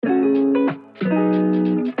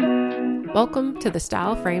Welcome to the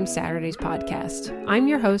Styleframes Saturdays podcast. I'm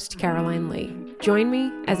your host, Caroline Lee. Join me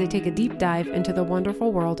as I take a deep dive into the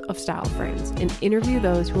wonderful world of Styleframes and interview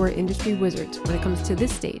those who are industry wizards when it comes to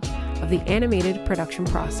this stage of the animated production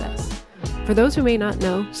process. For those who may not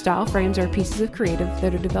know, Styleframes are pieces of creative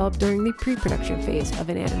that are developed during the pre-production phase of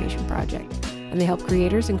an animation project, and they help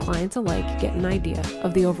creators and clients alike get an idea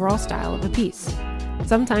of the overall style of a piece.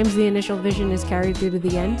 Sometimes the initial vision is carried through to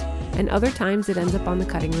the end, and other times it ends up on the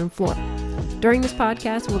cutting room floor. During this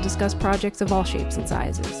podcast, we'll discuss projects of all shapes and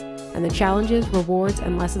sizes, and the challenges, rewards,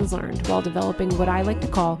 and lessons learned while developing what I like to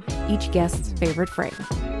call each guest's favorite frame.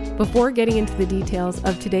 Before getting into the details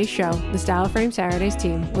of today's show, the Styleframe Saturdays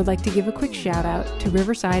team would like to give a quick shout out to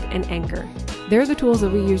Riverside and Anchor. They're the tools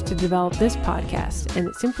that we use to develop this podcast, and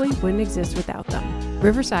it simply wouldn't exist without them.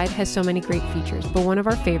 Riverside has so many great features, but one of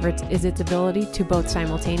our favorites is its ability to both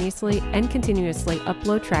simultaneously and continuously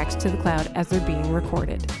upload tracks to the cloud as they're being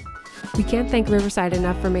recorded. We can't thank Riverside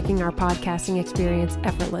enough for making our podcasting experience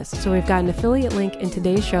effortless, so we've got an affiliate link in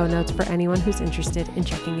today's show notes for anyone who's interested in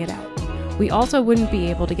checking it out. We also wouldn't be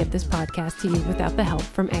able to get this podcast to you without the help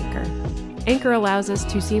from Anchor. Anchor allows us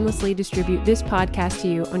to seamlessly distribute this podcast to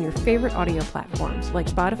you on your favorite audio platforms like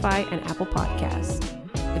Spotify and Apple Podcasts.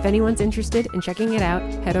 If anyone's interested in checking it out,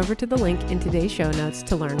 head over to the link in today's show notes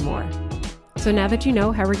to learn more. So now that you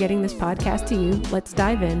know how we're getting this podcast to you, let's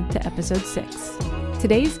dive into episode 6.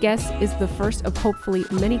 Today's guest is the first of hopefully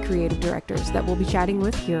many creative directors that we'll be chatting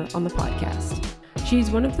with here on the podcast. She's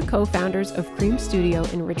one of the co-founders of Cream Studio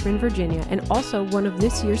in Richmond, Virginia, and also one of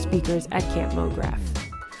this year's speakers at Camp MoGraph.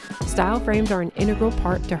 Styleframes are an integral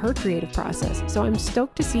part to her creative process, so I'm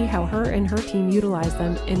stoked to see how her and her team utilize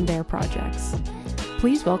them in their projects.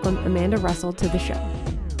 Please welcome Amanda Russell to the show.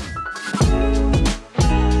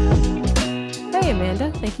 Hey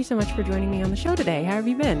Amanda, thank you so much for joining me on the show today. How have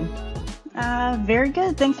you been? Very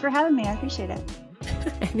good. Thanks for having me. I appreciate it.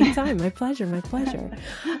 Anytime. My pleasure.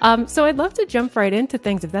 So I'd love to jump right into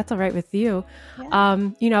things if that's all right with you.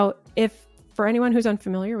 Yeah. If for anyone who's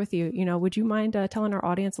unfamiliar with you, would you mind telling our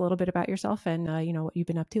audience a little bit about yourself and, what you've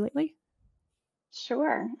been up to lately?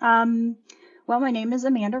 Sure. Well, my name is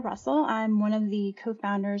Amanda Russell. I'm one of the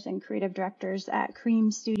co-founders and creative directors at Cream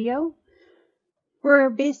Studio. We're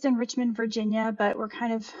based in Richmond, Virginia, but we're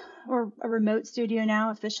a remote studio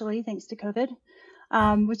now officially, thanks to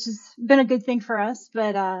COVID, which has been a good thing for us.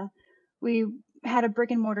 But we had a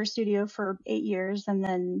brick and mortar studio for 8 years, and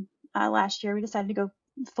then last year we decided to go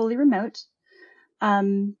fully remote.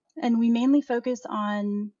 And we mainly focus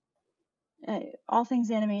on all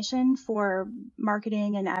things animation for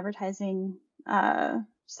marketing and advertising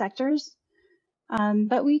sectors.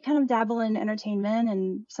 But we kind of dabble in entertainment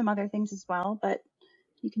and some other things as well. But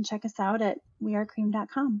you can check us out at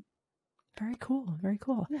wearecream.com. Very cool. Very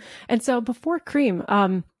cool. Yeah. And so before Cream,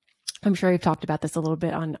 I'm sure you've talked about this a little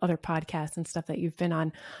bit on other podcasts and stuff that you've been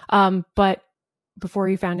on. But before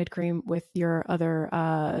you founded Cream with your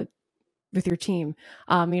with your team,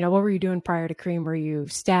 what were you doing prior to Cream? Were you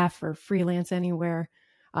staff or freelance anywhere?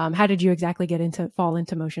 How did you exactly fall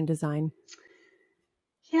into motion design?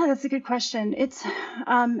 Yeah, that's a good question. It's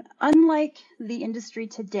unlike the industry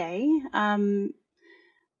today.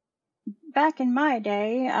 Back in my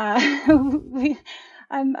day, I'm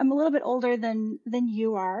a little bit older than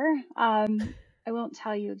you are. I won't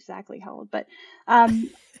tell you exactly how old, but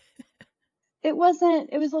it was a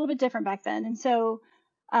little bit different back then. And so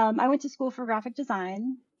I went to school for graphic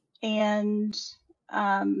design, and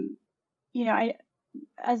I,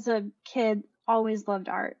 as a kid, always loved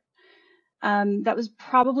art. That was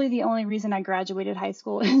probably the only reason I graduated high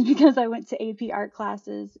school is because I went to AP art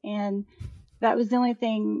classes, and that was the only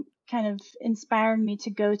thing kind of inspired me to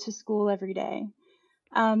go to school every day.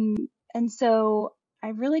 And so I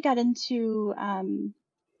really got into kind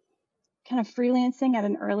of freelancing at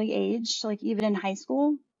an early age, like even in high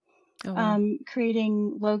school,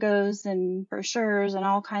 creating logos and brochures and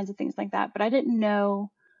all kinds of things like that. But I didn't know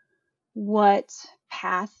what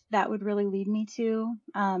path that would really lead me to.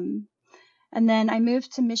 And then I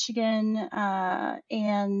moved to Michigan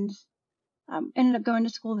and ended up going to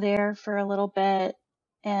school there for a little bit,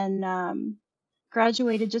 and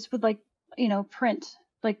graduated just with print.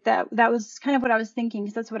 Like that was kind of what I was thinking,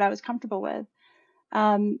 because that's what I was comfortable with.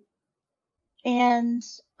 And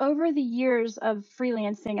over the years of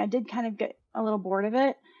freelancing, I did kind of get a little bored of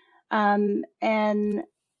it, and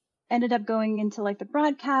ended up going into like the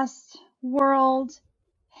broadcast world.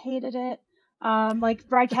 Hated it. Like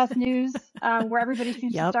broadcast news, where everybody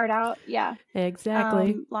seems to start out. Yeah,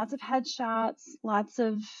 exactly. Lots of headshots, lots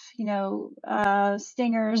of,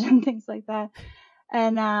 stingers and things like that.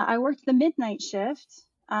 And I worked the midnight shift,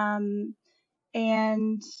 and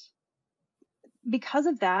because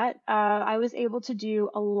of that, I was able to do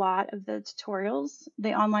a lot of the tutorials,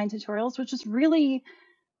 the online tutorials, which was really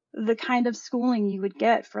the kind of schooling you would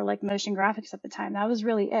get for like motion graphics at the time. That was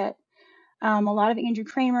really it. A lot of Andrew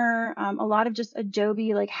Kramer, a lot of just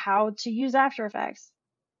Adobe, like how to use After Effects.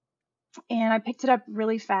 And I picked it up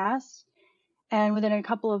really fast. And within a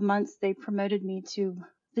couple of months, they promoted me to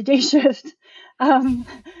the day shift,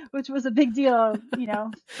 which was a big deal,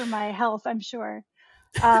 for my health, I'm sure.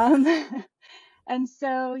 Um, and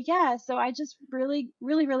so, yeah, so I just really,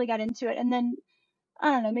 really, really got into it. And then,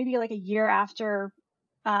 I don't know, maybe like a year after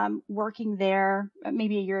working there,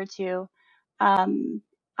 maybe a year or two,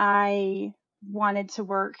 I wanted to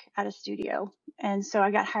work at a studio. And so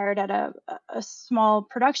I got hired at a small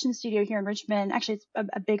production studio here in Richmond. Actually, it's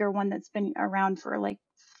a bigger one that's been around for like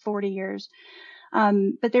 40 years.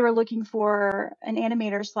 But they were looking for an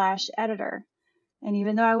animator slash editor. And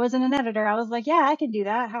even though I wasn't an editor, I was like, yeah, I can do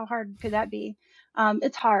that. How hard could that be?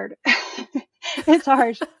 It's hard. It's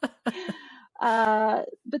hard.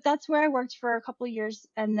 But that's where I worked for a couple of years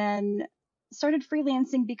and then started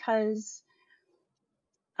freelancing because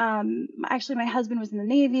actually my husband was in the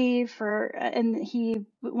Navy and he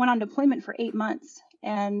went on deployment for 8 months,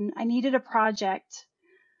 and I needed a project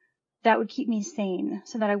that would keep me sane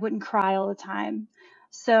so that I wouldn't cry all the time.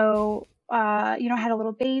 So, I had a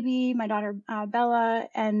little baby, my daughter, Bella,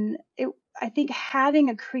 and I think having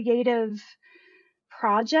a creative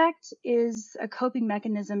project is a coping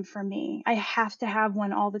mechanism for me. I have to have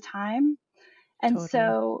one all the time. And Totally.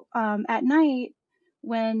 so at night,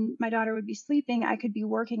 when my daughter would be sleeping, I could be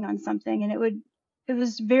working on something, and it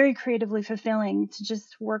was very creatively fulfilling to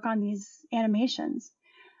just work on these animations.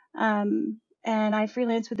 And I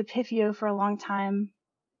freelanced with Epifio for a long time,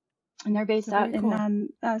 and they're based out Very cool. in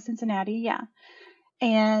Cincinnati. Yeah.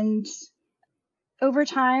 And over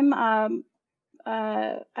time,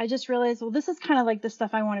 I just realized, well, this is kind of like the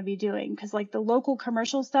stuff I want to be doing, because like the local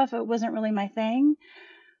commercial stuff, it wasn't really my thing.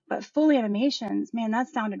 But full animations, man, that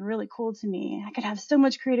sounded really cool to me. I could have so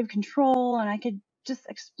much creative control, and I could just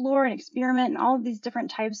explore and experiment in all of these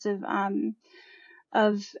different types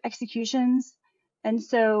of executions. And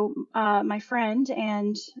so my friend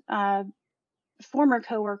and former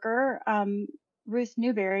coworker, Ruth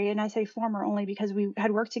Newberry, and I say former only because we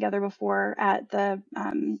had worked together before at the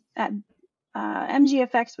at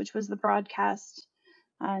MGFX, which was the broadcast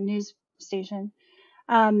news station.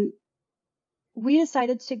 We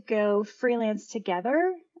decided to go freelance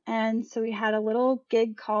together. And so we had a little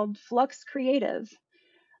gig called Flux Creative,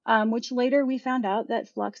 which later we found out that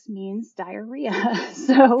flux means diarrhea.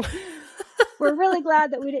 So we're really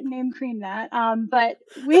glad that we didn't name cream that. But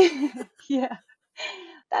yeah,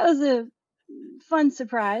 that was a fun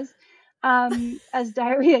surprise, as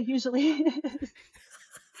diarrhea usually is.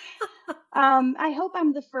 I hope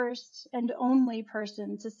I'm the first and only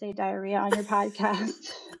person to say diarrhea on your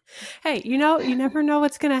podcast. Hey, you never know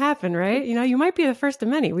what's going to happen, right? You might be the first of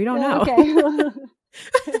many. We don't know. Okay.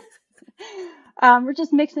 We're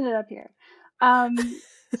just mixing it up here.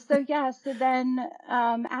 So then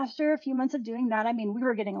after a few months of doing that, I mean, we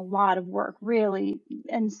were getting a lot of work, really.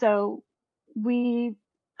 And so we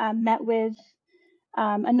met with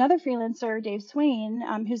another freelancer, Dave Swain,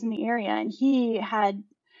 who's in the area, and he had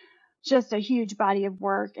just a huge body of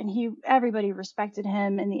work, and everybody respected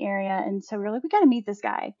him in the area. And so we were like, we got to meet this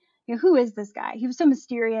guy. Who is this guy? He was so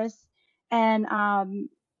mysterious. And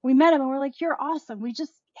we met him, and we're like, you're awesome. We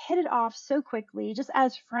just hit it off so quickly, just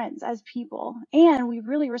as friends, as people. And we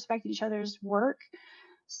really respected each other's work.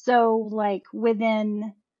 So like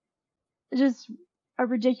within just a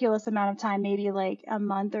ridiculous amount of time, maybe like a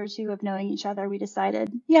month or two of knowing each other, we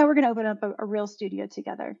decided, yeah, we're going to open up a real studio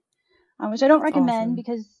together. Which I don't recommend,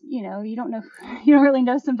 because, you don't know, you don't really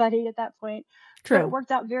know somebody at that point. True. But it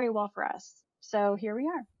worked out very well for us. So here we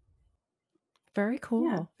are. Very cool.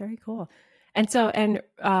 Yeah. Very cool. And so,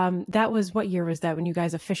 that was, what year was that when you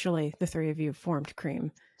guys officially, the three of you, formed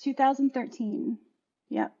Cream? 2013.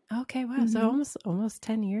 Yep. Okay. Wow. Mm-hmm. So almost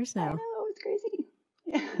 10 years now. I know, it's crazy.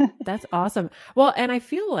 That's awesome. Well, and I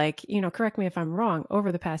feel like, correct me if I'm wrong,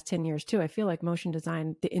 over the past 10 years too, I feel like motion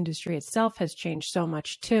design, the industry itself has changed so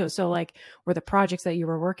much too. So like, were the projects that you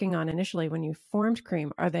were working on initially when you formed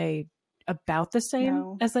Cream, are they about the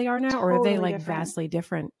same as they are now? Totally, or are they like different. Vastly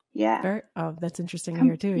different? Yeah. That's interesting to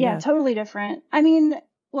hear too. Yeah, totally different. I mean,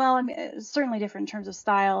 certainly different in terms of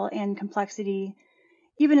style and complexity.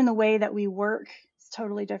 Even in the way that we work, it's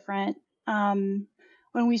totally different.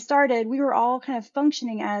 When we started, we were all kind of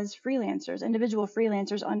functioning as freelancers, individual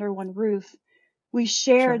freelancers under one roof. We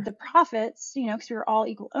shared the profits, because we were all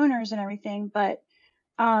equal owners and everything, but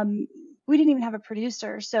we didn't even have a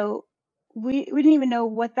producer. So we didn't even know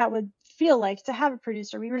what that would feel like to have a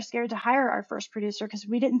producer. We were scared to hire our first producer because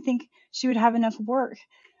we didn't think she would have enough work.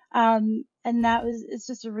 And it's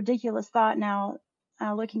just a ridiculous thought now,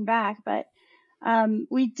 looking back. But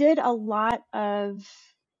we did a lot of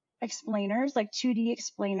explainers, like 2D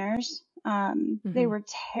explainers. They were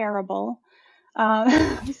terrible.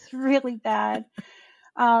 It was really bad.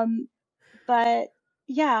 But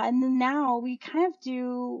yeah, and then now we kind of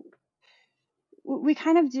do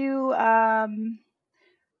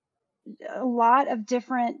a lot of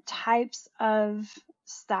different types of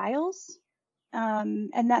styles.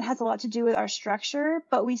 And that has a lot to do with our structure,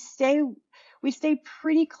 but we stay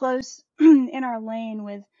pretty close in our lane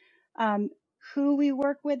with who we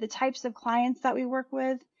work with, the types of clients that we work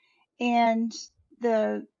with, and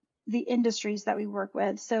the industries that we work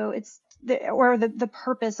with. So it's the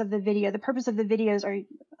purpose of the video. The purpose of the videos are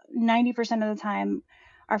 90% of the time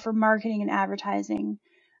are for marketing and advertising.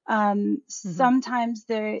 Sometimes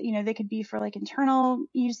they could be for like internal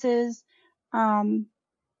uses.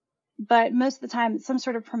 But most of the time it's some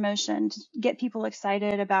sort of promotion to get people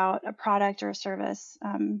excited about a product or a service,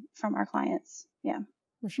 from our clients. Yeah.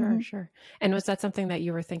 Sure, sure. And was that something that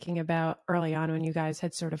you were thinking about early on when you guys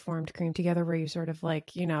had sort of formed Cream together, where you sort of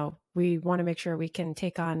like, we want to make sure we can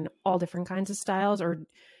take on all different kinds of styles? Or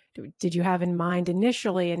did you have in mind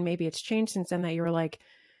initially, and maybe it's changed since then, that you were like,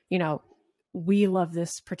 we love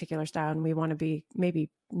this particular style and we want to be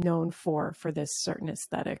maybe known for this certain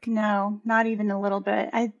aesthetic? No, not even a little bit.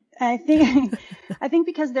 I think I think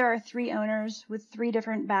because there are 3 owners with 3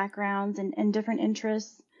 different backgrounds and different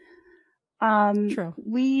interests. True.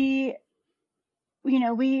 We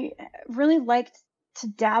really liked to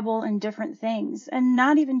dabble in different things, and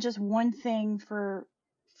not even just one thing for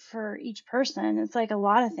each person. It's like a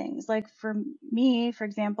lot of things. Like for me, for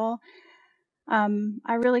example,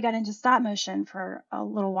 I really got into stop motion for a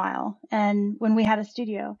little while, and when we had a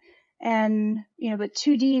studio, and but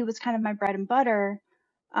 2D was kind of my bread and butter.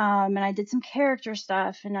 And I did some character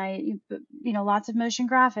stuff, and lots of motion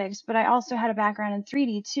graphics, but I also had a background in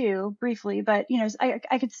 3D too, briefly, but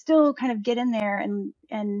I could still kind of get in there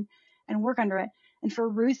and work under it. And for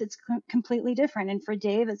Ruth, it's completely different. And for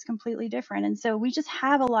Dave, it's completely different. And so we just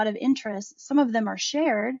have a lot of interests. Some of them are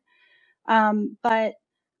shared. But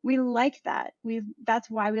we like that. That's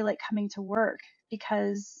why we like coming to work,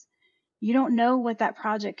 because you don't know what that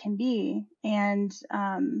project can be. And,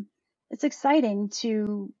 it's exciting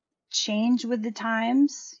to change with the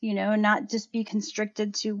times, not just be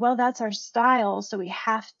constricted to, well, that's our style, so we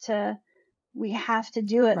have to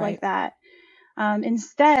do it like that.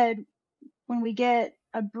 Instead, when we get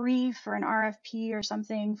a brief or an RFP or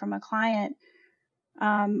something from a client,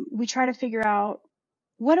 we try to figure out,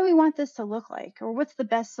 what do we want this to look like, or what's the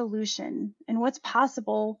best solution, and what's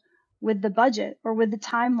possible with the budget or with the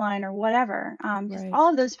timeline or whatever. Because all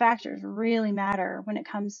of those factors really matter when it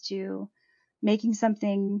comes to making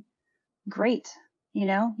something great.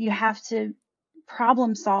 You have to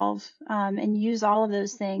problem solve, and use all of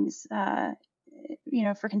those things,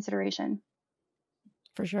 for consideration.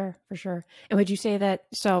 For sure. For sure. And would you say that,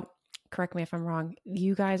 so correct me if I'm wrong,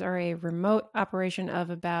 you guys are a remote operation of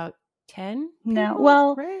about 10 people? No,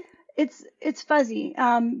 well, right? It's fuzzy,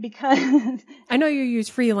 because I know you use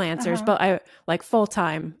freelancers, but I like full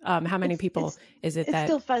time. How many people is it? It's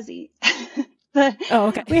still fuzzy, but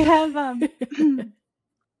okay. We have, and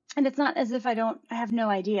it's not as if I have no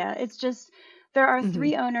idea. It's just there are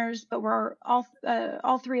 3 owners, but we're all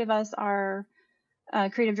 3 of us are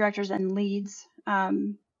creative directors and leads,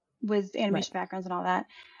 with animation backgrounds and all that.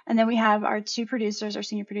 And then we have our 2 producers, our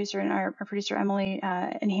senior producer and our producer Emily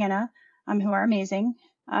and Hannah, who are amazing.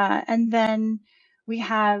 And then we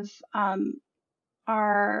have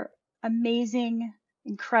our amazing,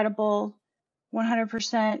 incredible,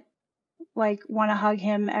 100% like want to hug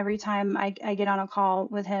him every time I get on a call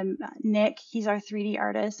with him, Nick. He's our 3D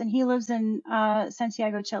artist, and he lives in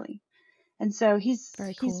Santiago, Chile. And so he's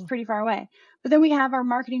pretty far away. But then we have our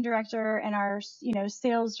marketing director and our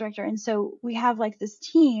sales director, and so we have like this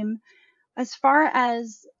team. As far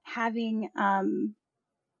as having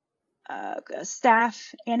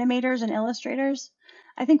staff animators and illustrators,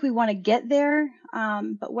 I think we want to get there.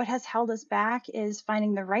 But what has held us back is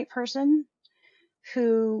finding the right person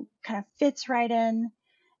who kind of fits right in.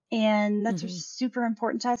 And that's super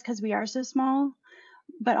important to us because we are so small,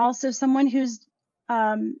 but also someone who's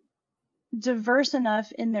diverse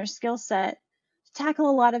enough in their skill set to tackle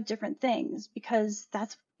a lot of different things, because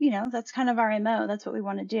that's kind of our MO. That's what we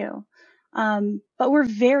want to do. But we're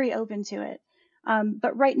very open to it.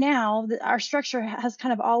 But right now, our structure has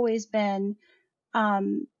kind of always been,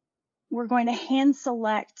 we're going to hand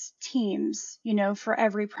select teams, for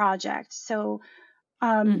every project. So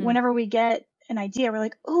whenever we get an idea, we're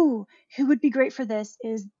like, oh, who would be great for this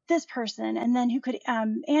is this person. And then who could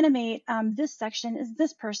animate this section is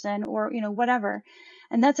this person, or, whatever.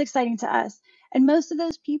 And that's exciting to us. And most of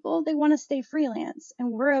those people, they want to stay freelance, and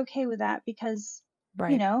we're okay with that because,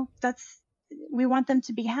 Right. we want them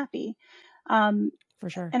to be happy. For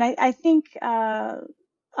sure. And I think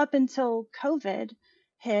up until COVID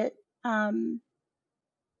hit,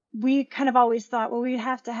 we kind of always thought, well, we'd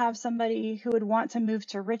have to have somebody who would want to move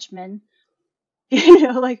to Richmond,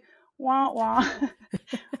 like wah wah,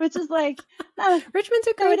 which is like, no, Richmond's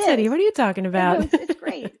a great city. What are you talking about? No, it's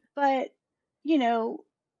great. But,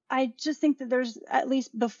 I just think that there's, at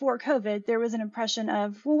least before COVID, there was an impression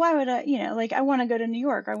of, well, why would I, I want to go to New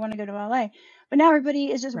York, or I want to go to LA. But now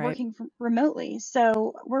everybody is just Right. working remotely.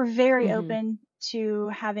 So we're very open to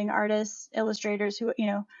having artists, illustrators who,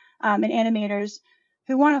 and animators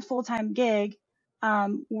who want a full-time gig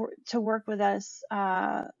to work with us.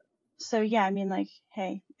 So yeah, I mean, like,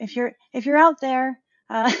 hey, if you're out there,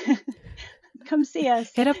 come see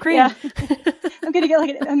us. Hit up Cream. Yeah. I'm gonna get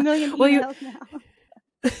like a million emails now.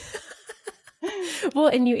 Well,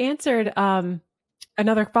 and you answered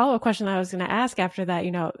another follow-up question I was going to ask after that.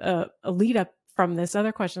 A lead up from this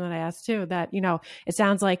other question that I asked too. That it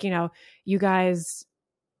sounds like you guys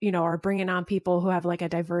are bringing on people who have like a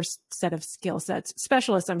diverse set of skill sets,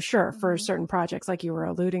 specialists, I'm sure, for certain projects, like you were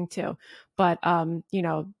alluding to, but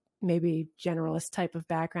maybe generalist type of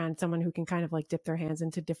background, someone who can kind of like dip their hands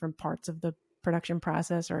into different parts of the production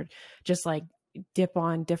process, or just like dip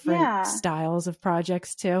on different styles of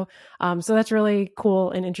projects too. So that's really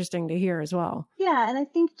cool and interesting to hear as well. Yeah. And I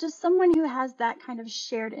think just someone who has that kind of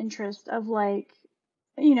shared interest of like,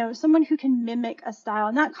 someone who can mimic a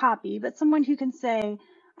style, not copy, but someone who can say,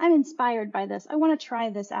 I'm inspired by this. I want to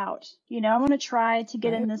try this out. I want to try to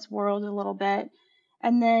get in this world a little bit.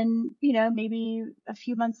 And then, maybe a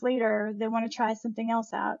few months later, they want to try something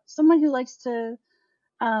else out. Someone who likes to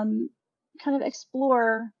kind of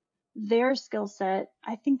explore their skill set.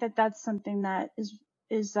 I think that that's something that is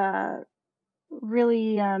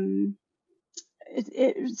really,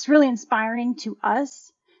 it's really inspiring to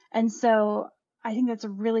us. And so I think that's a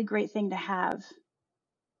really great thing to have.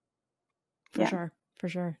 For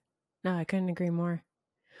sure. No, I couldn't agree more.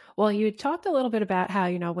 Well, you talked a little bit about how,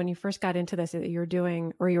 when you first got into this, you're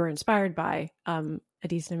doing, or you were inspired by a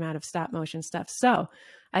decent amount of stop motion stuff. So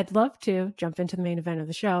I'd love to jump into the main event of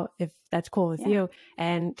the show, if that's cool with you,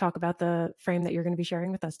 and talk about the frame that you're going to be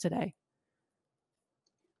sharing with us today.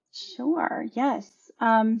 Sure. Yes.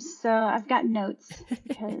 So I've got notes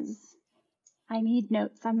because I need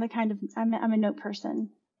notes. I'm a note person.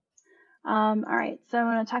 All right. So I'm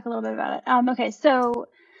going to talk a little bit about it. Okay. So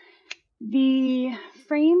the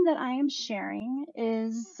frame that I am sharing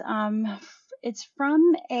is, it's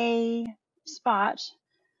from a spot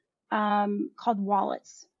called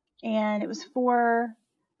Wallets, and it was for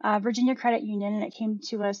Virginia Credit Union, and it came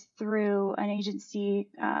to us through an agency,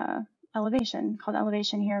 called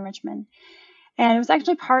Elevation here in Richmond. And it was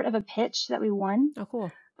actually part of a pitch that we won. Oh,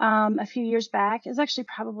 cool. A few years back. It was actually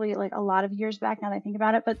probably like a lot of years back now that I think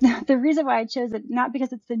about it. But the reason why I chose it, not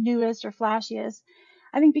because it's the newest or flashiest,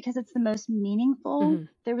 I think because it's the most meaningful.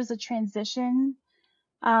 There was a transition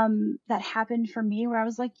that happened for me where I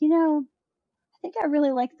was like, I think I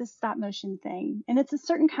really like this stop motion thing. And it's a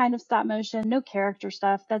certain kind of stop motion, no character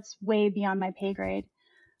stuff. That's way beyond my pay grade.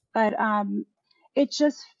 But it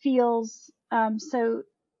just feels so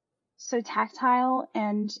tactile,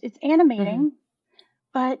 and it's animating,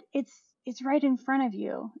 but it's right in front of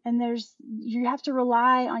you, and you have to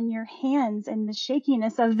rely on your hands and the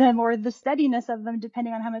shakiness of them, or the steadiness of them,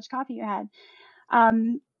 depending on how much coffee you had.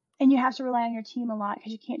 And you have to rely on your team a lot,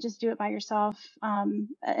 because you can't just do it by yourself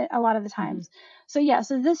a lot of the times. So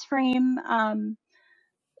this frame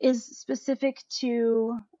is specific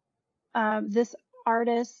to this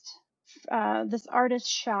artist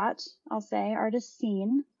shot, I'll say, artist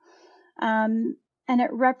scene. And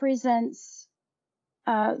it represents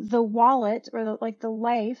the wallet, or the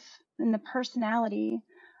life and the personality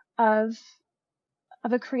of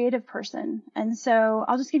a creative person. And so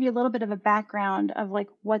I'll just give you a little bit of a background of like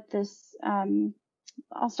what this,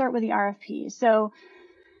 I'll start with the RFP. So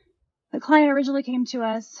the client originally came to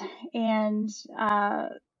us, and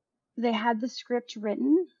they had the script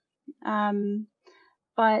written,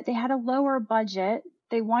 but they had a lower budget.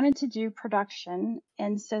 They wanted to do production,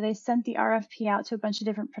 and so they sent the RFP out to a bunch of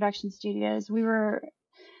different production studios. We were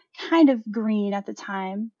kind of green at the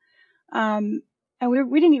time, and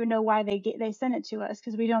we didn't even know why they sent it to us,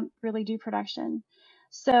 because we don't really do production.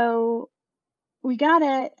 So we got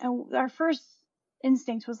it, and our first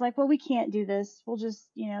instinct was like, well, we can't do this. We'll just,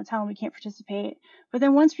 tell them we can't participate. But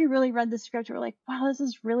then once we really read the script, we're like, wow, this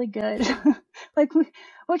is really good. Like,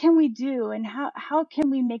 what can we do? And how can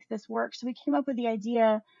we make this work? So we came up with the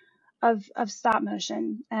idea of stop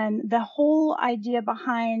motion, and the whole idea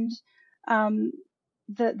behind the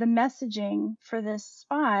messaging for this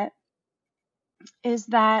spot is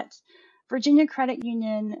that Virginia Credit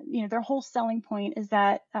Union, their whole selling point is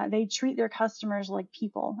that they treat their customers like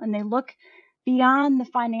people, and they look beyond the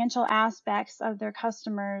financial aspects of their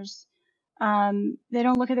customers. They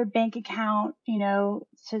don't look at their bank account,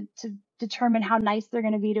 to determine how nice they're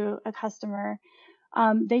going to be to a customer.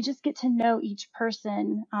 They just get to know each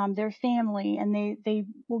person, their family, and they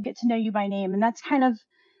will get to know you by name. And that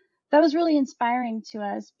was really inspiring to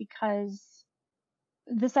us, because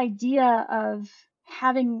this idea of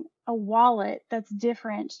having a wallet that's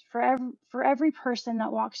different for every person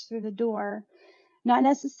that walks through the door, not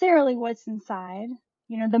necessarily what's inside,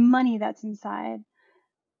 the money that's inside,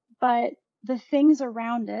 but the things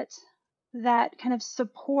around it that kind of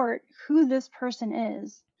support who this person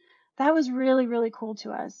is. That was really, really cool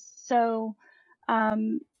to us. So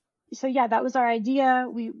yeah, that was our idea.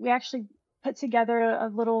 We actually put together a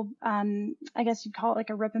little, I guess you'd call it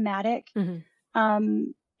like a rip-o-matic.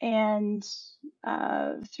 And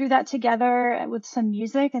threw that together with some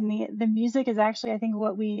music, and the music is actually, I think,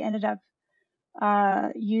 what we ended up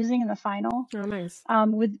using in the final. Oh, nice.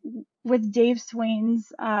 With Dave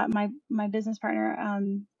Swain's, my business partner,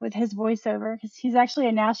 with his voiceover, because he's actually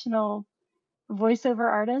a national voiceover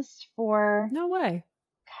artist for. No way.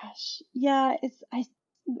 Gosh, yeah, I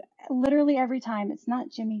literally every time it's not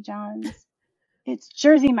Jimmy John's, it's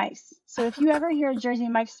Jersey Mike's. So if you ever hear a Jersey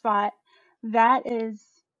Mike's spot, that is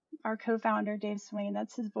our co-founder, Dave Swain.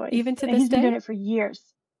 That's his voice. Even to and this he's day? been doing it for years.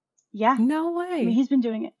 Yeah. No way. I mean, he's been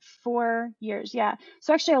doing it for years. Yeah.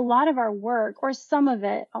 So actually a lot of our work, or some of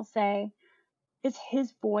it, I'll say, is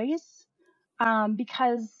his voice,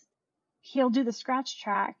 because he'll do the scratch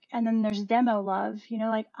track, and then there's demo love,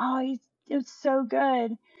 like, oh, it was so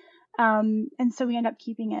good. And so we end up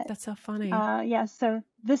keeping it. That's so funny. Yeah. So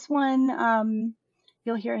this one,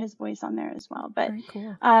 you'll hear his voice on there as well. But very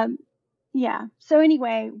cool. Yeah. So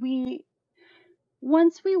anyway,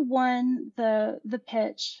 once we won the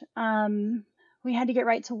pitch, we had to get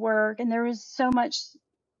right to work, and there was so much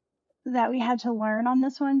that we had to learn on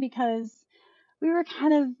this one, because we're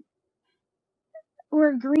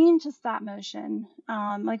green to stop motion.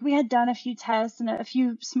 Like, we had done a few tests and a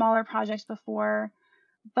few smaller projects before,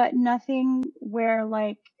 but nothing where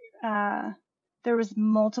there was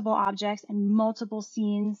multiple objects and multiple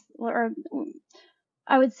scenes, or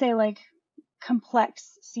I would say like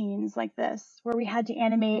complex scenes like this, where we had to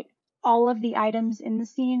animate all of the items in the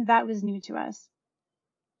scene. That was new to us.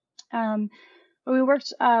 But we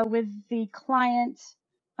worked with the client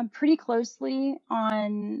pretty closely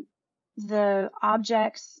on the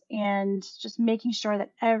objects and just making sure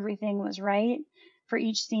that everything was right for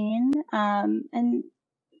each scene. And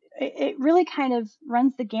it really kind of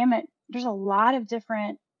runs the gamut. There's a lot of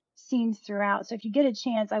different scenes throughout. So if you get a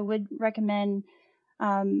chance, I would recommend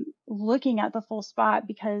looking at the full spot,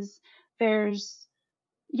 because there's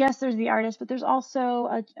the artist, but there's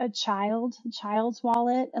also a child's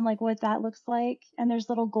wallet, and like what that looks like. And there's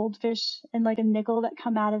little goldfish and like a nickel that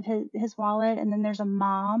come out of his wallet. And then there's a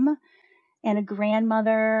mom and a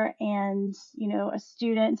grandmother and, a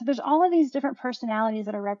student. So there's all of these different personalities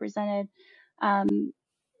that are represented in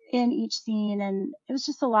each scene. And it was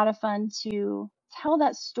just a lot of fun to tell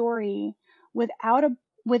that story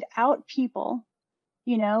without people,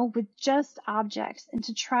 with just objects, and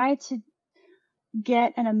to try to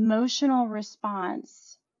get an emotional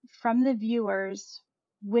response from the viewers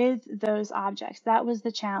with those objects. That was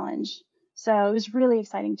the challenge. So it was really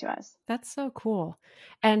exciting to us. That's so cool.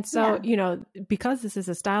 And so, because this is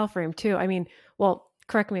a style frame too, I mean, well,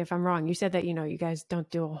 correct me if I'm wrong. You said that, you guys don't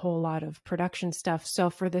do a whole lot of production stuff. So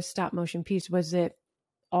for this stop motion piece, was it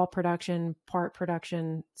all production, part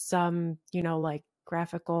production, some, like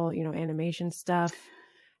graphical, animation stuff?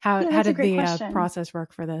 How did the process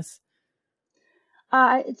work for this?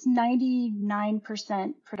 It's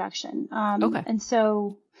 99% production. Okay. And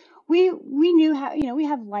so we knew how, we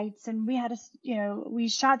have lights, and we had we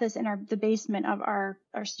shot this in the basement of our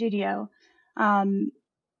studio.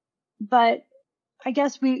 But I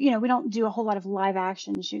guess we don't do a whole lot of live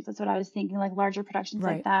action shoots. That's what I was thinking, like larger productions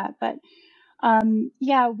like that. But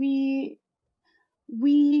yeah, we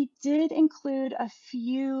did include a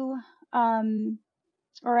few,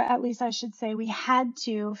 or at least I should say, we had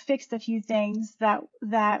to fix a few things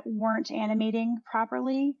that weren't animating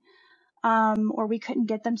properly, or we couldn't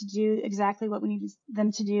get them to do exactly what we needed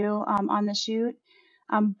them to do on the shoot.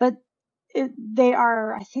 But they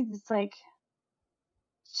are, I think it's like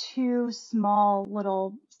two small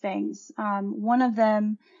little things. One of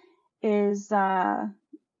them is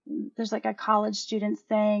there's like a college students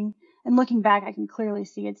thing. And looking back, I can clearly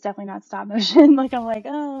see it's definitely not stop motion. Like I'm like,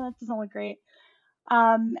 oh, that doesn't look great.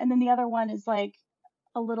 And then the other one is like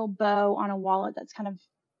a little bow on a wallet that's kind of,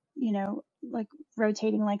 like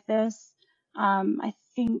rotating like this. I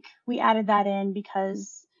think we added that in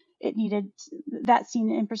because that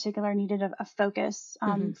scene in particular needed a focus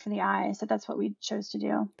for the eye. So that's what we chose to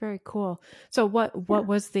do. Very cool. So what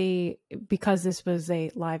was because this was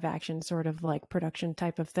a live action sort of like production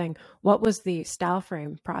type of thing, what was the style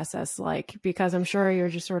frame process like? Because I'm sure you're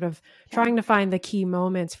just sort of trying to find the key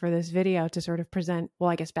moments for this video to sort of present,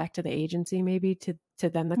 well, I guess back to the agency, maybe to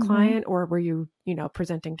then the client, or were you,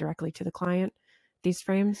 presenting directly to the client, these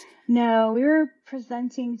frames? No, we were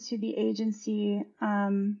presenting to the agency.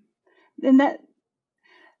 And that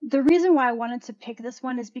the reason why I wanted to pick this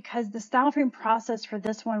one is because the style frame process for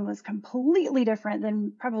this one was completely different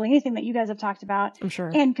than probably anything that you guys have talked about. I'm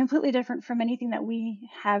sure. And completely different from anything that we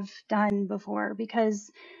have done before,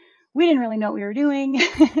 because we didn't really know what we were doing.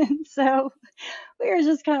 So we were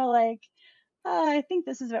just kind of like, I think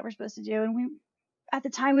this is what we're supposed to do. And at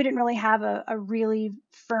the time, we didn't really have a really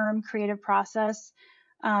firm creative process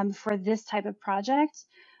for this type of project.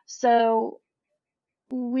 So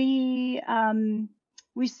we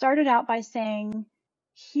started out by saying,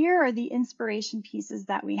 here are the inspiration pieces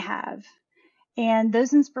that we have. And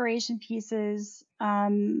those inspiration pieces,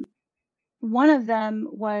 one of them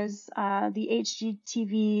was the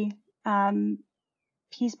HGTV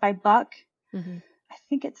piece by Buck. I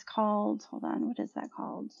think it's called, hold on, what is that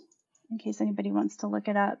called? In case anybody wants to look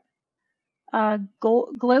it up.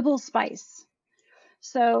 Global Spice.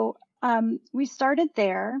 So we started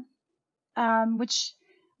there, which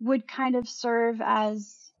would kind of serve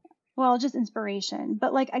as, well, just inspiration,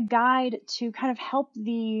 but like a guide to kind of help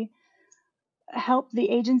the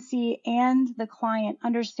agency and the client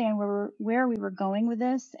understand where we were going with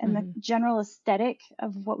this, and the general aesthetic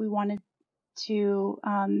of what we wanted to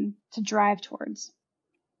drive towards.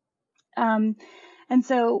 And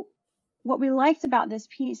so what we liked about this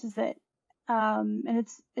piece is that, and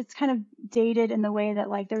it's kind of dated in the way that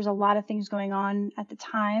like there's a lot of things going on at the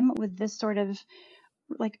time with this sort of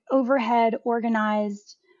like overhead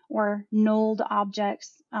organized or knolled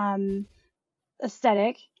objects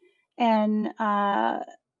aesthetic. And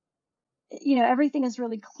everything is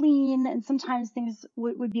really clean, and sometimes things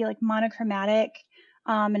would be like monochromatic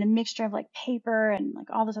and a mixture of like paper and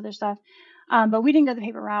like all this other stuff. But we didn't go the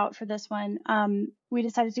paper route for this one. We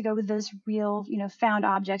decided to go with those real, found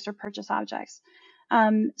objects or purchase objects.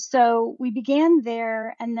 So we began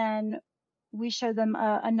there, and then we showed them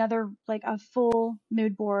another, like a full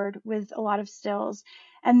mood board with a lot of stills,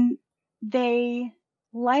 and they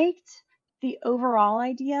liked the overall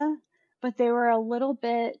idea, but they were a little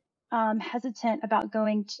bit hesitant about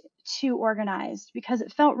going too organized because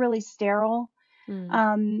it felt really sterile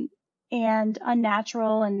and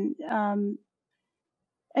unnatural, and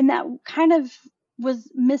that kind of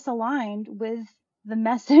was misaligned with the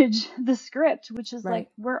message, the script, which is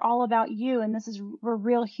like, we're all about you, and we're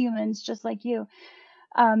real humans just like you.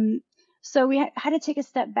 So we had to take a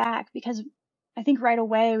step back, because I think right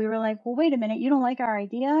away we were like, well, wait a minute, you don't like our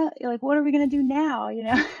idea? You're like, what are we going to do now?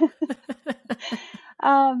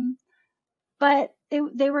 But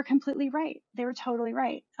they were completely right. They were totally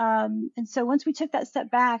right. And so once we took that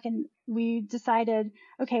step back and we decided,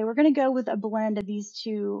 okay, we're going to go with a blend of these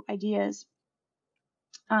two ideas.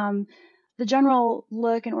 The general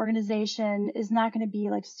look and organization is not going to be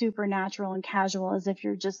like super natural and casual as if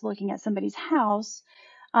you're just looking at somebody's house.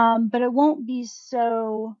 But it won't be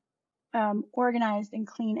so organized and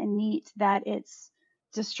clean and neat that it's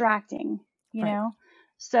distracting, you know?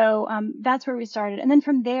 So that's where we started. And then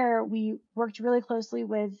from there, we worked really closely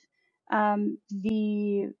with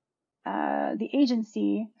the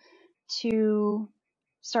agency to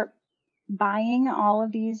start buying all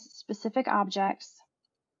of these specific objects,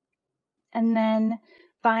 and then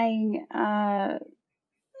buying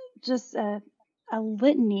just a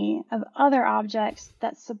litany of other objects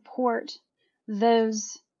that support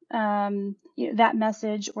those, that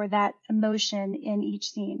message or that emotion in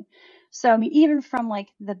each scene. So, I mean, even from like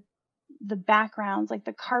the backgrounds, like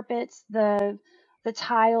the carpets, the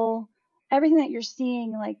tile, everything that you're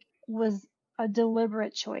seeing, like, was a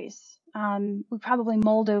deliberate choice. We probably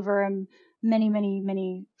mulled over them many, many,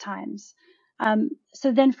 many times.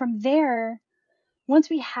 So then from there, once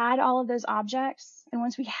we had all of those objects and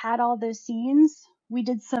once we had all of those scenes, we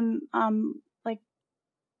did some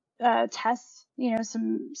tests,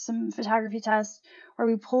 some photography tests where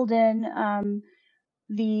we pulled in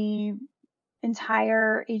the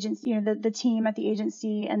entire agency, the team at the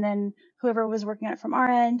agency, and then whoever was working on it from our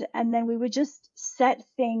end. And then we would just set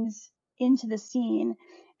things into the scene.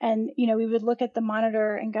 And, we would look at the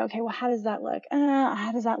monitor and go, okay, well, how does that look?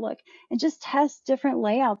 How does that look? And just test different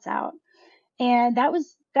layouts out. And that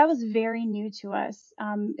was very new to us.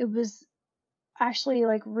 It was actually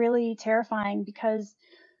like really terrifying because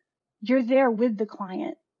you're there with the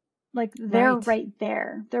client. Like they're right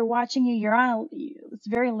there. They're watching you. It's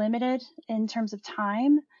very limited in terms of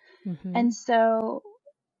time. Mm-hmm. And so,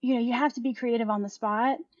 you have to be creative on the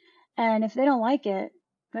spot. And if they don't like it,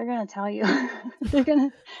 they're going to tell you. they're going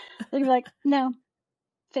to be like, no,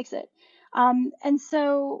 fix it. And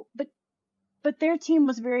so, but their team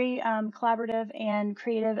was very collaborative and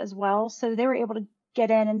creative as well. So they were able to get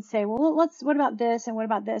in and say, well, what about this? And what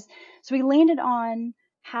about this? So we landed on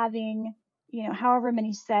having, however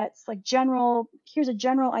many sets, like here's a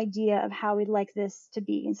general idea of how we'd like this to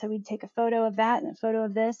be. And so we'd take a photo of that and a photo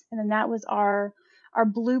of this. And then that was our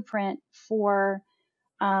blueprint for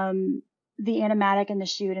the animatic and the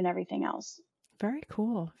shoot and everything else. Very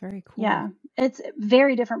cool. Very cool. Yeah, it's a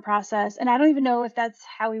very different process. And I don't even know if that's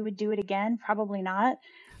how we would do it again. Probably not.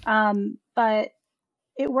 But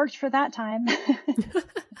it worked for that time.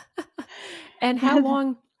 And how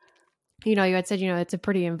long, you had said, it's a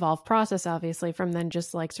pretty involved process, obviously, from then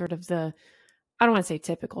just like sort of I don't want to say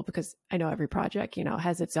typical, because I know every project,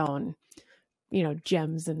 has its own,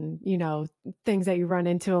 gems and, things that you run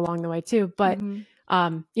into along the way too. But,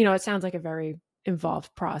 it sounds like a very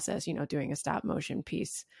involved process, doing a stop motion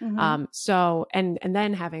piece. So, and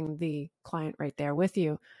then having the client right there with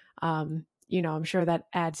you, I'm sure that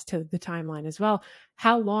adds to the timeline as well.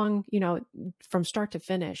 How long, from start to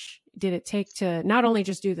finish, did it take to not only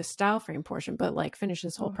just do the style frame portion, but like finish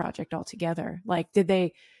this whole project altogether? Like, did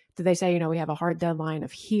they say, we have a hard deadline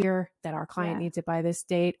of here that our client needs it by this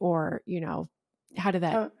date, or, how did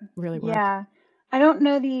that really work? Yeah. I don't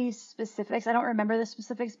know the specifics. I don't remember the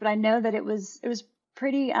specifics, but I know that it was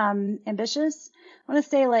pretty ambitious. I want to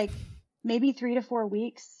say like maybe 3 to 4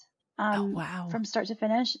 weeks wow. from start to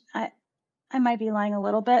finish. I might be lying a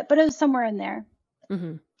little bit, but it was somewhere in there.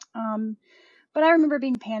 But I remember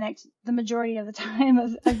being panicked the majority of the time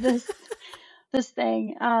of this this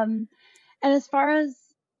thing. And as far as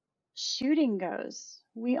shooting goes,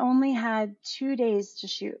 we only had 2 days to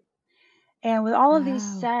shoot. And with all of these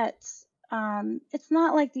sets, it's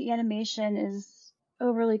not like the animation is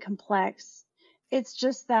overly complex. It's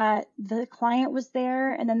just that the client was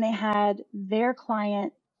there, and then they had their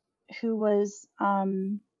client who was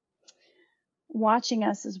watching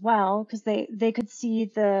us as well, because they could see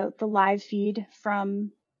the live feed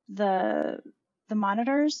from the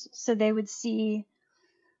monitors. So they would see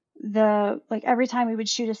like every time we would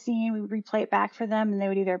shoot a scene, we would replay it back for them, and they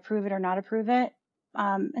would either approve it or not approve it.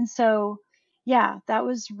 And so, yeah, that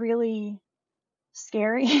was really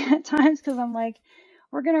scary at times, because I'm like,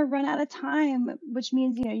 we're going to run out of time, which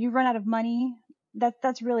means, you run out of money.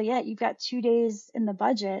 That's really it. You've got 2 days in the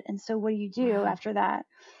budget. And so what do you do after that?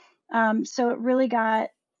 So it really got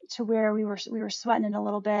to where we were sweating it a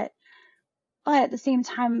little bit, but at the same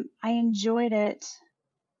time, I enjoyed it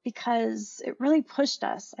because it really pushed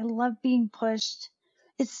us. I love being pushed.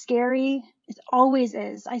 It's scary. It always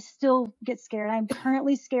is. I still get scared. I'm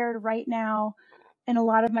currently scared right now in a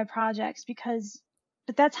lot of my projects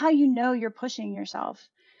but that's how you're pushing yourself.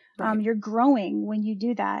 Right. You're growing when you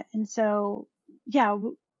do that. And so, yeah,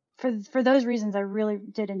 for those reasons, I really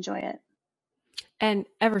did enjoy it. And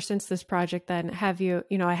ever since this project, then have you,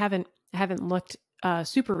 I haven't looked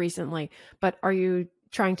super recently, but are you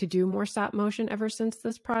trying to do more stop motion ever since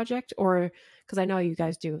this project? Or, because I know you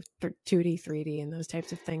guys do 2D, 3D and those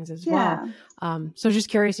types of things as well. So just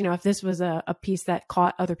curious, if this was a piece that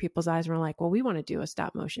caught other people's eyes and were like, well, we want to do a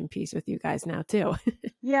stop motion piece with you guys now too.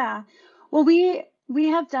 Yeah. Well, we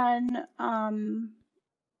have done,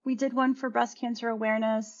 we did one for breast cancer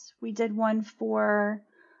awareness. We did one for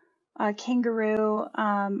kangaroo,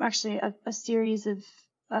 actually a series of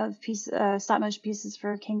stop motion pieces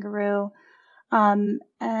for kangaroo. And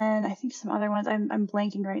I think some other ones I'm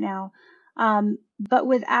blanking right now. But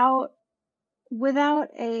without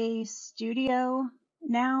a studio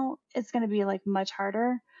now, it's going to be like much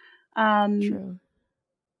harder. True.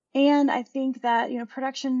 And I think that,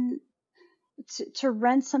 production to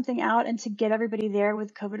rent something out and to get everybody there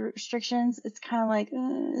with COVID restrictions, it's kind of like,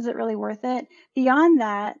 is it really worth it? Beyond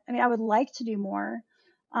that, I mean, I would like to do more,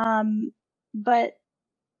 but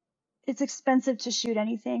it's expensive to shoot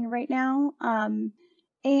anything right now.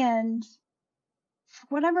 And for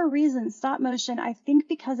whatever reason, stop motion, I think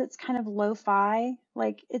because it's kind of lo-fi,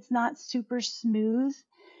 like it's not super smooth.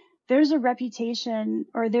 There's a reputation,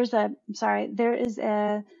 or there is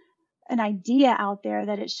an idea out there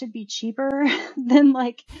that it should be cheaper than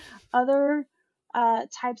like other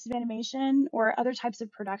types of animation or other types of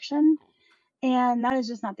production. And that is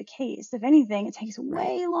just not the case. If anything, it takes Right.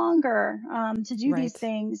 way longer to do these Right.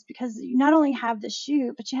 things, because you not only have the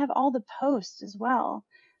shoot, but you have all the post as well.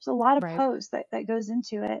 There's a lot of Right. post that goes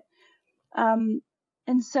into it.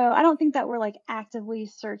 And so I don't think that we're like actively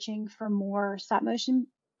searching for more stop motion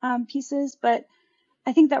pieces, but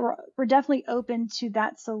I think that we're definitely open to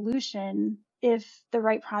that solution if the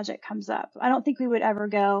right project comes up. I don't think we would ever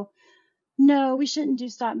go, no, we shouldn't do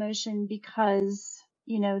stop motion because,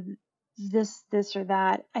 this or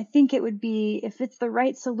that. I think it would be, if it's the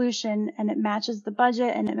right solution and it matches the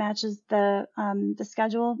budget and it matches the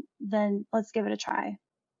schedule, then let's give it a try.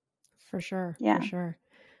 For sure. Yeah. For sure.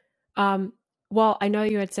 Well, I know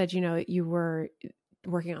you had said, you were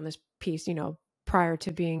working on this piece, prior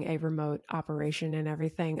to being a remote operation and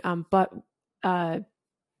everything. But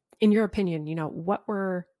in your opinion,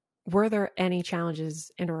 were there any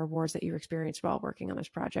challenges and or rewards that you experienced while working on this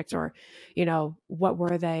project? Or, what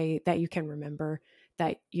were they that you can remember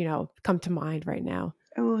that, come to mind right now?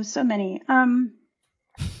 Oh, so many. Well,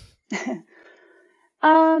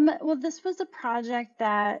 this was a project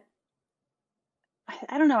that,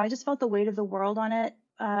 I don't know, I just felt the weight of the world on it,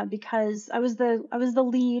 because I was the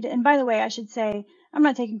lead. And by the way, I should say, I'm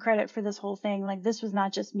not taking credit for this whole thing. Like, this was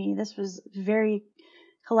not just me. This was very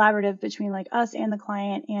collaborative between like us and the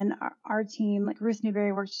client and our team. Like Ruth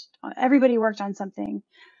Newberry everybody worked on something.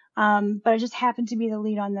 But I just happened to be the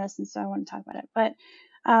lead on this. And so I want to talk about it. But,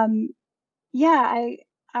 yeah,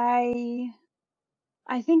 I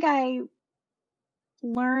think I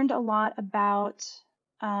learned a lot about,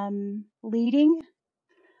 leading.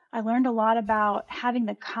 I learned a lot about having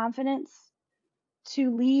the confidence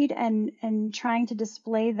to lead and trying to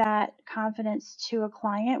display that confidence to a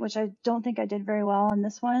client, which I don't think I did very well in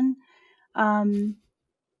this one. I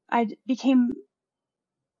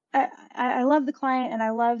love the client and I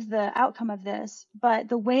love the outcome of this, but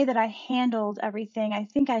the way that I handled everything, I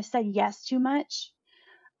think I said yes too much.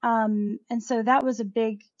 And so that was a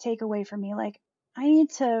big takeaway for me. Like,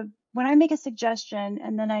 when I make a suggestion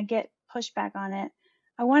and then I get pushback on it,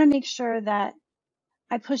 I want to make sure that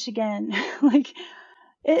I push again. Like,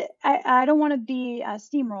 I don't want to be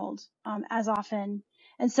steamrolled as often.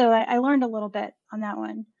 And so I learned a little bit on that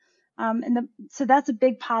one. So that's a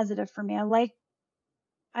big positive for me. I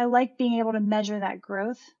like being able to measure that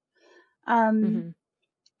growth. Mm-hmm.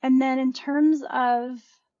 And then in terms of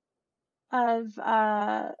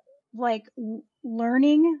like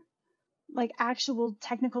learning like actual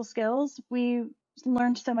technical skills, we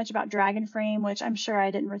learned so much about Dragonframe, which I'm sure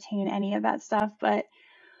I didn't retain any of that stuff, but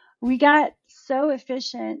we got so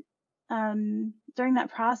efficient during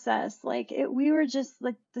that process. Like, we were just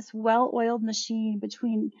like this well-oiled machine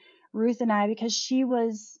between Ruth and I, because she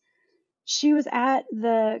was at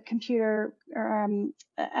the computer, or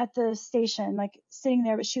at the station, like sitting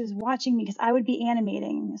there, but she was watching me because I would be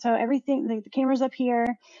animating. So everything, the camera's up here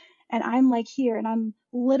and I'm like here and I'm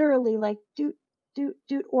literally like doot, doot,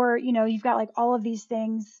 doot, or, you've got like all of these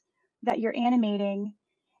things that you're animating,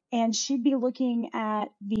 and she'd be looking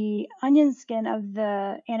at the onion skin of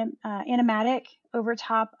the animatic over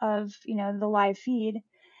top of, the live feed.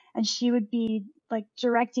 And she would be like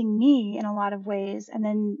directing me in a lot of ways. And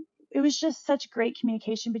then it was just such great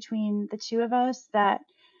communication between the two of us that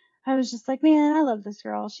I was just like, man, I love this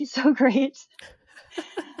girl. She's so great.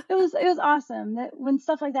 It was awesome that when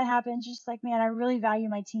stuff like that happens, just like, man, I really value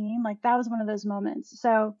my team. Like, that was one of those moments.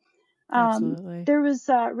 So Absolutely. there was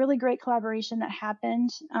really great collaboration that happened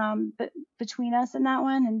but between us in that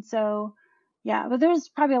one. And so, yeah, but there's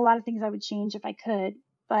probably a lot of things I would change if I could,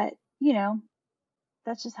 but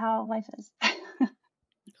that's just how life is.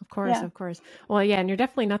 Of course, Yeah. of course. Well, yeah, and you're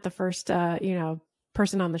definitely not the first,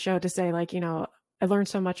 person on the show to say like, I learned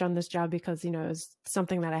so much on this job because, it was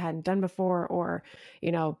something that I hadn't done before, or,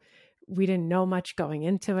 we didn't know much going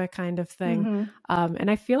into it, kind of thing. Mm-hmm.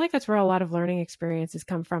 And I feel like that's where a lot of learning experiences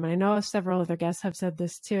come from. And I know several other guests have said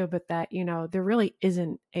this too, but that, there really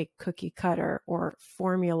isn't a cookie cutter or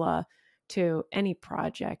formula to any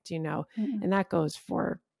project, Mm-hmm. and that goes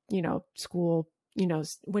for, school,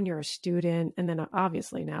 when you're a student, and then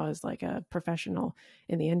obviously now as like a professional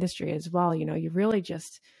in the industry as well, you really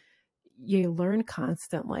you learn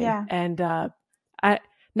constantly. Yeah. And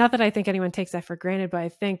not that I think anyone takes that for granted, but I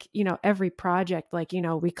think, every project, like,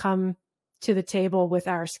 we come to the table with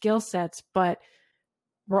our skill sets, but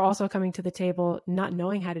we're also coming to the table not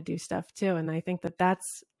knowing how to do stuff too. And I think that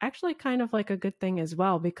that's actually kind of like a good thing as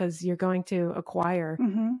well, because you're going to acquire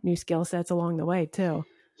new skill sets along the way too.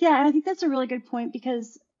 Yeah, and I think that's a really good point,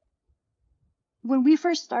 because when we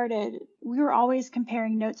first started, we were always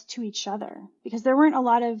comparing notes to each other, because there weren't a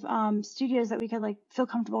lot of studios that we could like feel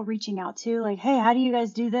comfortable reaching out to, like, hey, how do you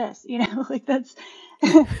guys do this? You know, like that's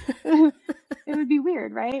it would be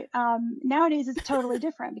weird, right? Nowadays it's totally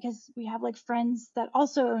different, because we have like friends that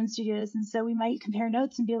also own studios, and so we might compare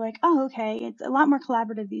notes and be like, oh, okay, it's a lot more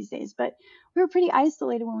collaborative these days. But we were pretty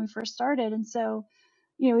isolated when we first started, and so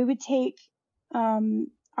we would take our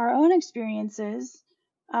own experiences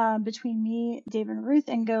between me, Dave, and Ruth,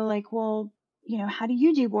 and go like, well, how do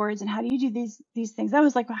you do boards, and how do you do these things? That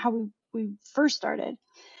was like how we first started.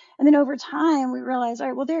 And then over time, we realized, all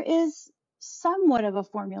right, well, there is somewhat of a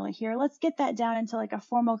formula here. Let's get that down into like a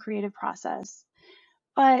formal creative process.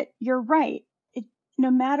 But you're right. No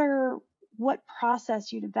matter what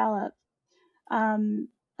process you develop,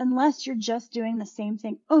 unless you're just doing the same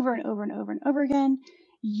thing over and over and over and over again,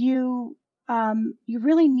 you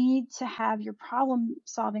really need to have your problem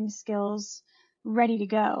solving skills ready to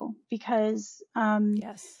go, because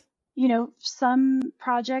Yes. some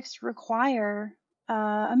projects require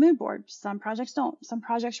a mood board, some projects don't. Some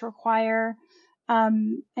projects require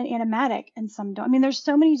an animatic, and some don't. I mean, there's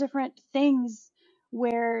so many different things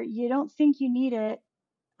where you don't think you need it,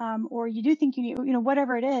 or you do think you need,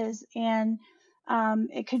 whatever it is, and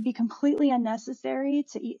it could be completely unnecessary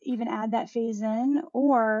to even add that phase in,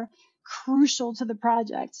 or crucial to the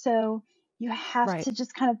project. So you have to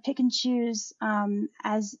just kind of pick and choose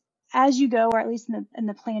as you go, or at least in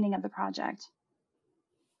the planning of the project.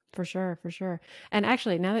 For sure, for sure. And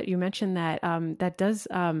actually, now that you mentioned that, that does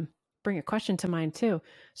bring a question to mind too.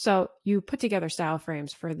 So you put together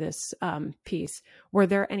Styleframes for this piece. Were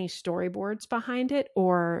there any storyboards behind it,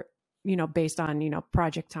 or based on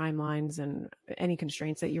project timelines and any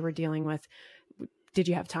constraints that you were dealing with? Did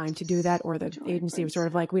you have time to do that, or the agency was sort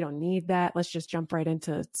of like, we don't need that, let's just jump right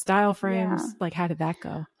into Styleframes? Yeah. Like, how did that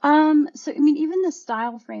go? So I mean, even the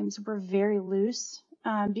Styleframes were very loose,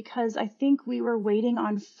 because I think we were waiting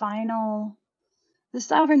on final. The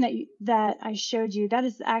Styleframe that I showed you, that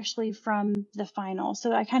is actually from the final,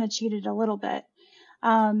 so I kind of cheated a little bit.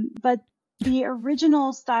 But the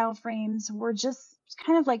original Styleframes were just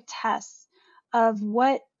kind of like tests of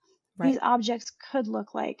what these objects could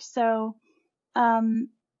look like. So we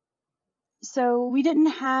didn't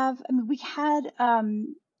have. I mean, we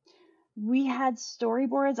had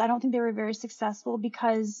storyboards. I don't think they were very successful,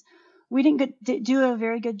 because we didn't do a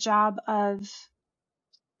very good job of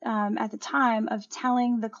at the time of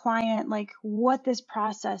telling the client like what this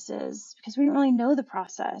process is, because we didn't really know the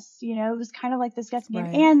process. It was kind of like this guessing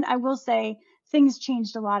game. And I will say things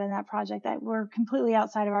changed a lot in that project that were completely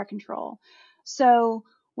outside of our control. So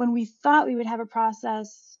when we thought we would have a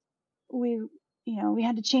process, we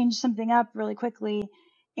had to change something up really quickly,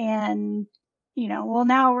 and well,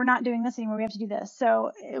 now we're not doing this anymore, we have to do this.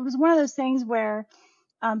 So it was one of those things where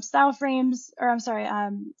storyboards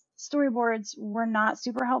were not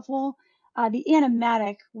super helpful. The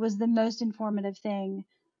animatic was the most informative thing,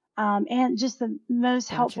 and just the most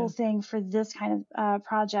helpful thing for this kind of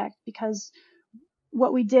project, because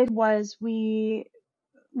what we did was we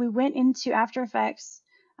went into After Effects.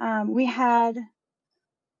 We had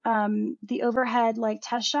the overhead like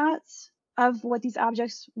test shots of what these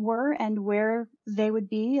objects were and where they would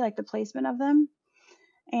be, like the placement of them.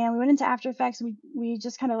 And we went into After Effects, and we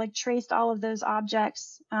just kind of like traced all of those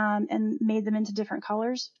objects and made them into different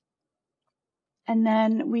colors. And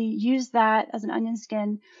then we used that as an onion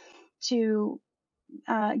skin to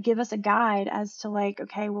give us a guide as to like,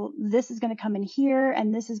 okay, well, this is going to come in here,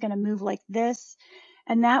 and this is going to move like this.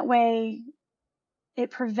 And that way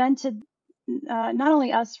it prevented not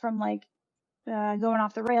only us from like going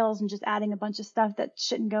off the rails and just adding a bunch of stuff that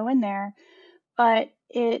shouldn't go in there, but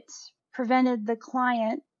it prevented the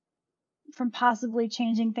client from possibly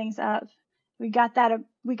changing things up. We got those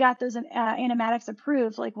animatics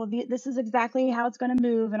approved, like, well, this is exactly how it's going to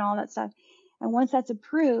move and all that stuff. And once that's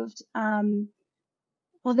approved,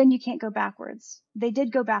 well, then you can't go backwards. They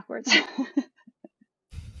did go backwards.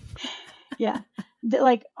 Yeah.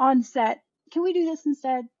 Like on set, can we do this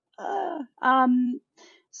instead?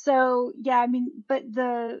 So yeah, I mean, but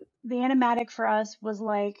the animatic for us was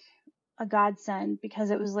like a godsend,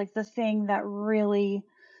 because it was like the thing that really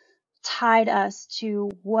tied us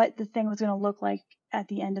to what the thing was going to look like at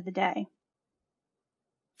the end of the day.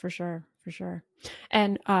 For sure. For sure.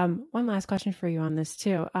 And one last question for you on this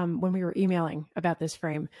too. When we were emailing about this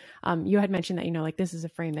frame, you had mentioned that, like this is a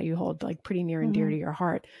frame that you hold like pretty near and dear to your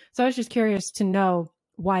heart. So I was just curious to know,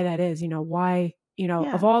 why that is, why,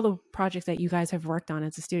 Yeah. of all the projects that you guys have worked on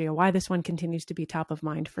as a studio, why this one continues to be top of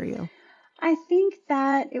mind for you. I think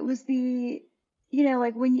that it was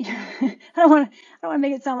like when you, I don't want to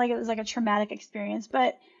make it sound like it was like a traumatic experience,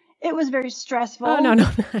 but it was very Oh, no, stressful. no,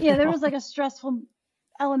 not Yeah, at there was all. like a stressful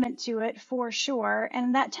element to it for sure.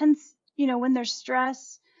 And that tends, when there's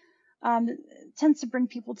stress, tends to bring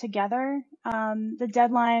people together. The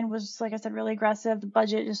deadline was, like I said, really aggressive. The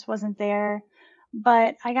budget just wasn't there.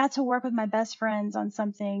 But I got to work with my best friends on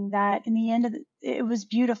something that in the end it was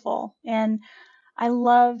beautiful. And I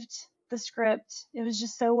loved the script. It was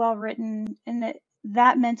just so well written, and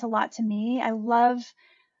that meant a lot to me.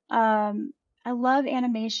 Um, I love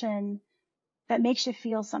animation that makes you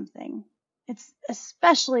feel something. It's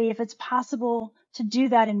especially if it's possible to do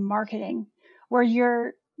that in marketing, where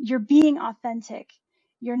you're being authentic.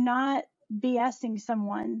 You're not BSing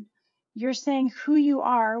someone. You're saying who you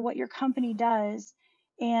are, what your company does,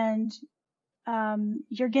 and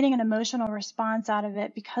you're getting an emotional response out of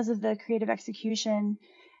it because of the creative execution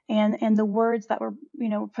and the words that were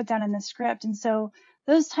put down in the script. And so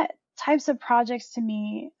those types of projects to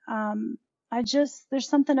me, there's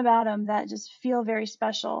something about them that just feel very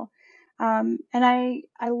special. And I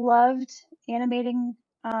loved animating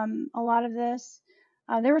a lot of this.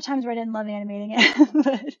 There were times where I didn't love animating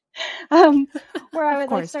it, but where I Of would like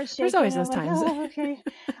course, start there's shaking always and I'm those like, times.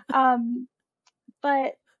 oh, okay.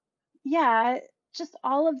 But yeah, just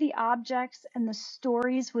all of the objects and the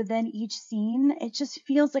stories within each scene, it just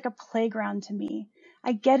feels like a playground to me.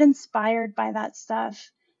 I get inspired by that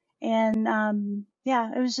stuff. And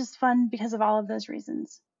yeah, it was just fun because of all of those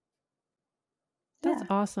reasons. That's Yeah.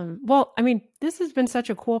 awesome. Well, I mean, this has been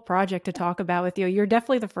such a cool project to talk about with you. You're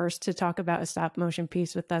definitely the first to talk about a stop motion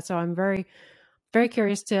piece with that. So I'm very, very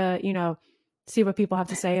curious to, see what people have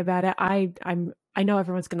to say about it. I know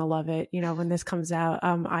everyone's going to love it, when this comes out.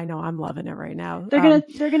 I know I'm loving it right now. They're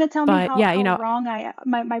gonna tell me But how, yeah, how wrong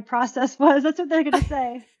my process was. That's what they're gonna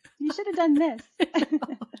say. You should have done this.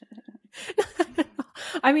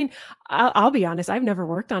 I mean, I'll be honest. I've never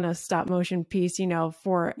worked on a stop motion piece,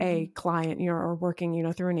 for a Mhm. client, or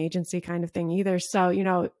working, through an agency kind of thing either. So,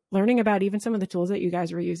 learning about even some of the tools that you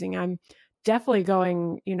guys were using, I'm definitely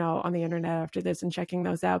going, on the internet after this and checking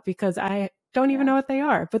those out because I don't even Yeah. know what they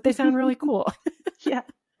are, but they sound really cool. Yeah,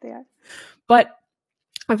 they are. But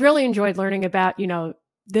I've really enjoyed learning about,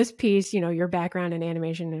 this piece, your background in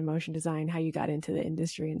animation and motion design, how you got into the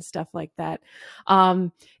industry and stuff like that.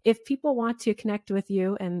 If people want to connect with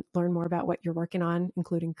you and learn more about what you're working on,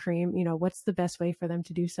 including Cream, what's the best way for them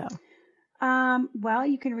to do so? Well,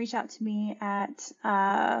 you can reach out to me at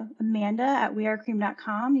Amanda at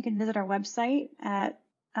wearecream.com. You can visit our website at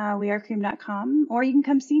wearecream.com, or you can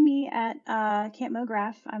come see me at Camp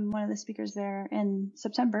MoGraph. I'm one of the speakers there in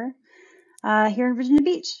September here in Virginia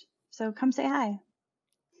Beach. So come say hi.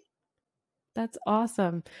 That's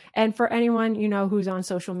awesome. And for anyone, who's on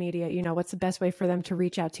social media, what's the best way for them to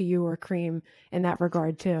reach out to you or Cream in that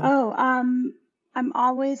regard too? Oh, I'm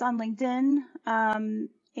always on LinkedIn,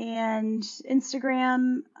 and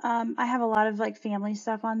Instagram. I have a lot of like family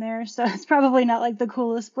stuff on there, so it's probably not like the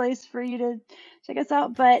coolest place for you to check us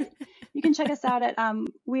out, but you can check us out at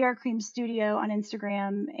We Are Cream Studio on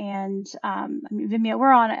Instagram and Vimeo.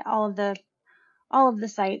 We're on all of the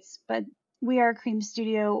sites, but We Are Cream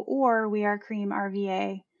Studio or We Are Cream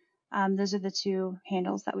RVA. Those are the two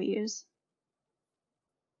handles that we use.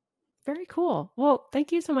 Very cool. Well,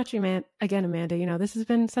 thank you so much, again, Amanda. This has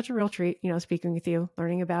been such a real treat, speaking with you,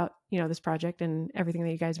 learning about, this project and everything that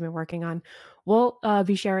you guys have been working on. We'll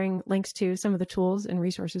be sharing links to some of the tools and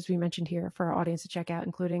resources we mentioned here for our audience to check out,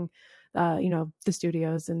 including, the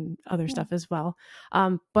studios and other Yeah. stuff as well.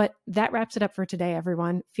 But that wraps it up for today,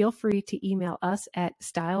 everyone. Feel free to email us at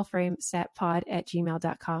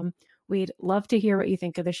styleframesatpod@gmail.com. We'd love to hear what you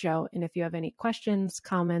think of the show. And if you have any questions,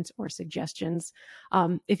 comments, or suggestions,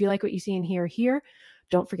 if you like what you see and hear here,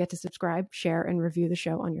 don't forget to subscribe, share, and review the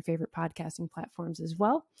show on your favorite podcasting platforms as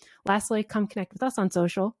well. Lastly, come connect with us on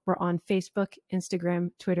social. We're on Facebook,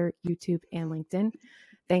 Instagram, Twitter, YouTube, and LinkedIn.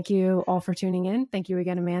 Thank you all for tuning in. Thank you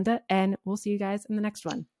again, Amanda. And we'll see you guys in the next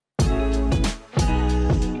one.